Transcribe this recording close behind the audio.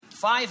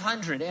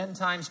500 end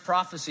times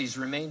prophecies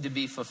remain to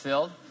be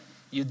fulfilled.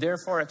 You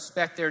therefore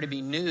expect there to be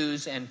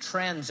news and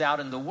trends out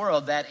in the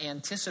world that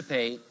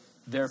anticipate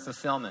their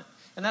fulfillment.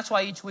 And that's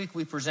why each week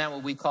we present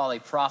what we call a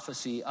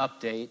prophecy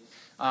update.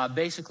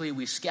 Basically,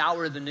 we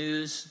scour the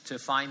news to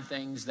find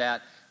things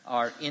that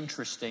are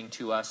interesting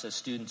to us as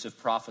students of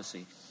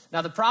prophecy.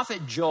 Now, the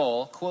prophet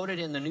Joel, quoted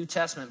in the New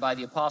Testament by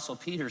the Apostle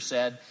Peter,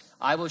 said,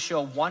 "I will show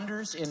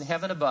wonders in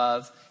heaven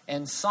above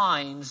and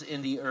signs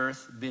in the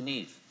earth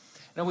beneath."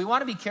 Now, we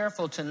want to be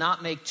careful to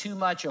not make too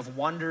much of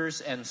wonders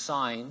and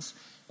signs.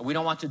 We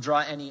don't want to draw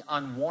any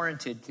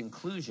unwarranted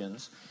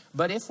conclusions.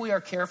 But if we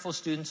are careful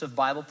students of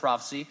Bible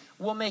prophecy,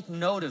 we'll make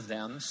note of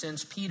them,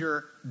 since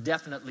Peter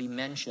definitely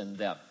mentioned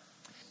them.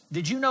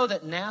 Did you know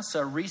that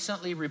NASA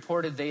recently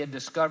reported they had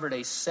discovered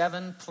a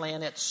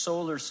 7-planet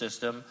solar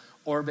system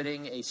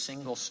orbiting a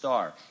single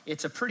star?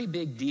 It's a pretty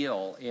big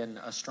deal in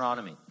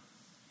astronomy.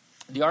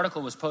 The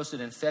article was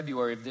posted in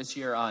February of this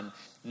year on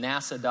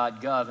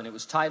nasa.gov, and it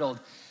was titled,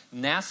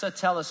 "NASA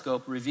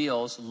Telescope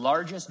Reveals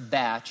Largest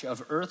Batch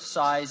of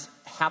Earth-Sized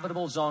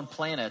Habitable Zone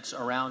Planets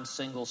Around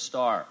Single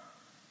Star."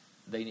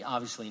 They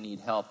obviously need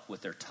help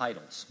with their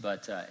titles,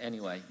 but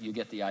anyway, you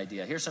get the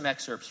idea. Here's some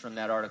excerpts from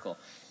that article.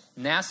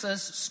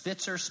 NASA's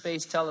Spitzer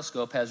Space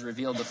Telescope has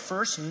revealed the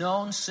first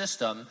known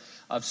system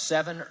of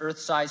 7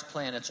 Earth-sized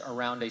planets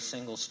around a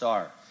single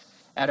star.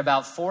 At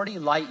about 40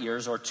 light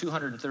years, or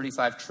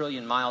 235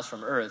 trillion miles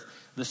from Earth,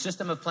 the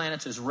system of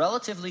planets is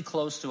relatively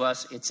close to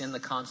us. It's in the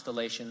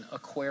constellation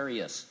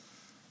Aquarius.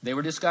 They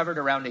were discovered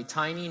around a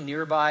tiny,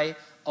 nearby,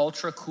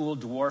 ultra-cool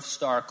dwarf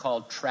star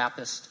called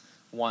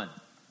TRAPPIST-1.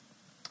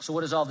 So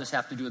what does all this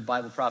have to do with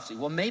Bible prophecy?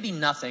 Well, maybe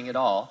nothing at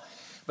all.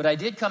 But I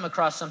did come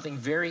across something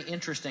very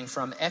interesting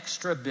from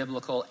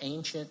extra-biblical,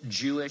 ancient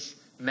Jewish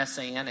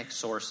messianic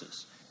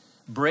sources.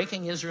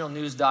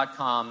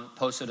 BreakingIsraelNews.com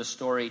posted a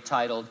story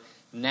titled,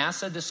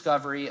 "NASA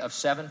Discovery of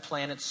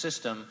 7-Planet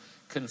System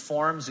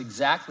Conforms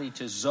Exactly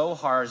to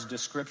Zohar's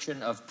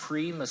Description of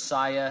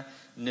Pre-Messiah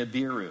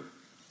Nibiru."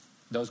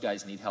 Those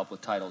guys need help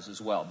with titles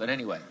as well. But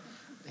anyway,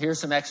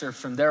 here's some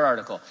excerpts from their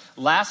article.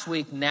 Last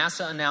week,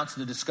 NASA announced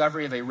the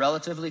discovery of a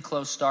relatively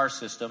close star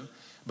system,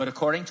 but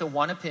according to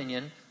one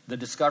opinion, the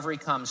discovery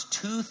comes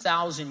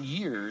 2,000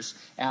 years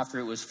after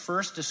it was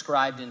first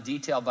described in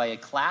detail by a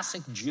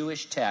classic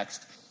Jewish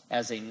text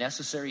as a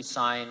necessary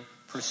sign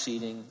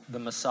preceding the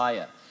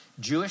Messiah.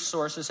 Jewish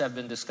sources have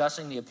been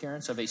discussing the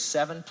appearance of a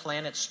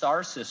 7-planet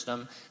star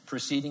system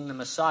preceding the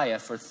Messiah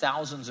for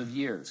thousands of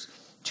years.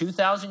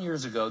 2,000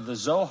 years ago, the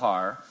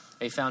Zohar,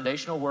 a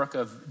foundational work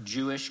of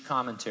Jewish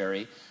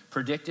commentary,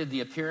 predicted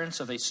the appearance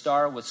of a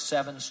star with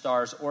 7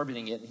 stars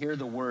orbiting it. Here are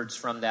the words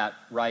from that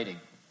writing.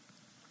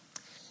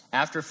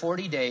 "After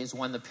 40 days,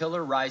 when the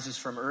pillar rises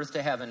from earth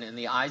to heaven in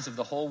the eyes of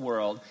the whole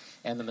world,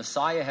 and the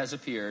Messiah has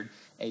appeared,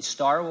 a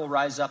star will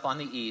rise up on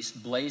the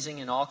east, blazing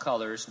in all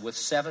colors, with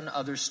 7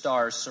 other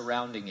stars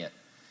surrounding it."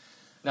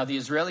 Now, the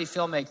Israeli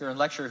filmmaker and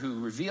lecturer who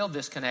revealed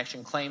this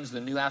connection claims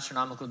the new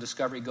astronomical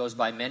discovery goes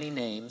by many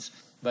names,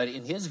 but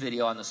in his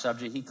video on the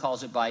subject, he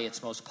calls it by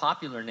its most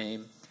popular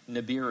name,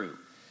 Nibiru.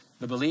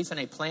 The belief in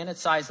a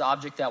planet-sized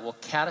object that will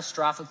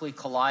catastrophically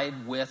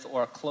collide with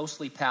or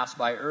closely pass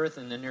by Earth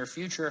in the near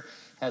future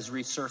has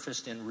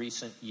resurfaced in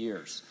recent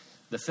years.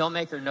 The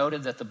filmmaker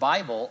noted that the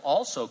Bible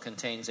also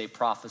contains a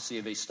prophecy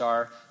of a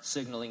star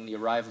signaling the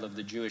arrival of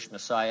the Jewish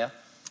Messiah.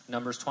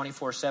 Numbers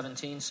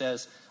 24:17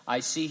 says, "I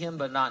see him,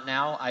 but not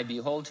now. I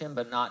behold him,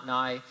 but not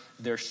nigh.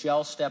 There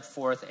shall step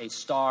forth a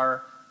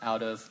star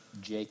out of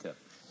Jacob."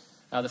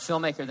 Now, the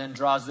filmmaker then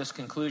draws this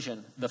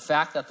conclusion: the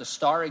fact that the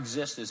star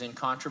exists is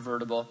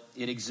incontrovertible.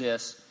 It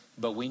exists,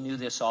 but we knew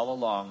this all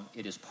along.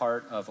 It is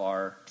part of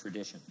our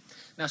tradition.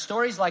 Now,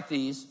 stories like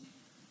these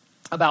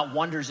about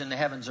wonders in the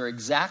heavens are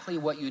exactly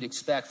what you'd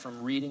expect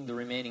from reading the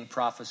remaining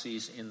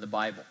prophecies in the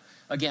Bible.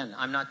 Again,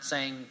 I'm not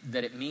saying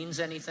that it means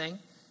anything.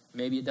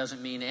 Maybe it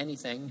doesn't mean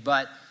anything,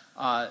 but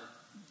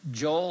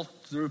Joel,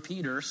 through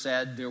Peter,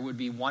 said there would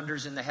be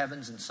wonders in the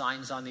heavens and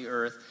signs on the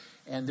earth.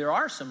 And there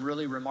are some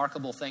really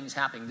remarkable things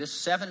happening. This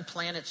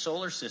 7-planet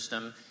solar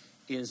system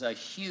is a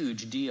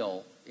huge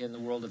deal in the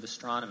world of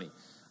astronomy.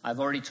 I've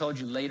already told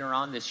you later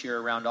on this year,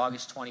 around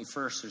August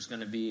 21st, there's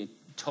going to be a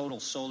total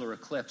solar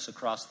eclipse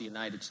across the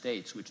United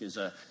States, which is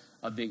a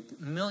big...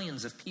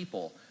 Millions of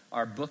people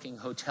are booking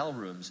hotel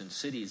rooms in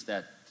cities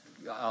that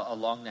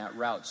along that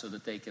route so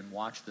that they can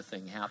watch the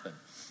thing happen.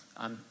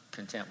 I'm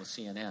content with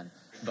CNN.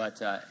 But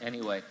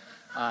anyway...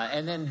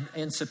 and then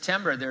in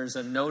September, there's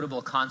a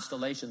notable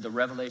constellation. The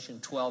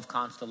Revelation 12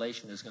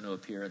 constellation is going to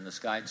appear in the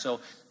sky. And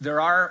so there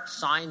are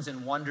signs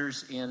and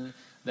wonders in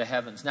the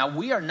heavens. Now,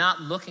 we are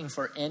not looking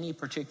for any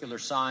particular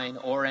sign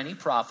or any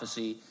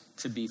prophecy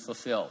to be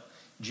fulfilled.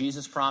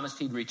 Jesus promised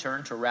he'd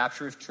return to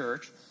rapture of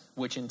church,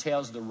 which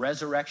entails the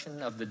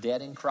resurrection of the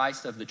dead in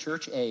Christ of the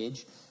church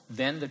age,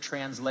 then the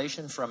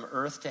translation from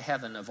earth to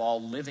heaven of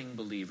all living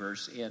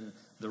believers in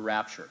the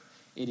rapture.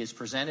 It is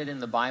presented in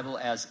the Bible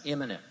as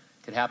imminent.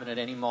 Could happen at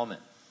any moment.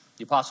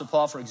 The Apostle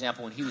Paul, for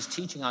example, when he was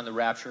teaching on the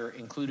rapture,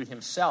 included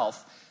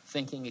himself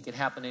thinking it could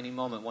happen any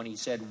moment when he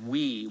said,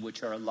 "We,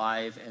 which are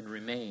alive and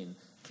remain,"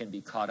 can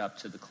be caught up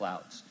to the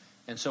clouds.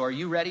 And so are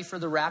you ready for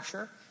the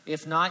rapture?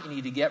 If not, you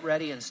need to get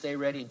ready and stay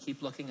ready and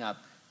keep looking up,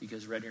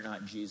 because ready or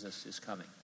not, Jesus is coming.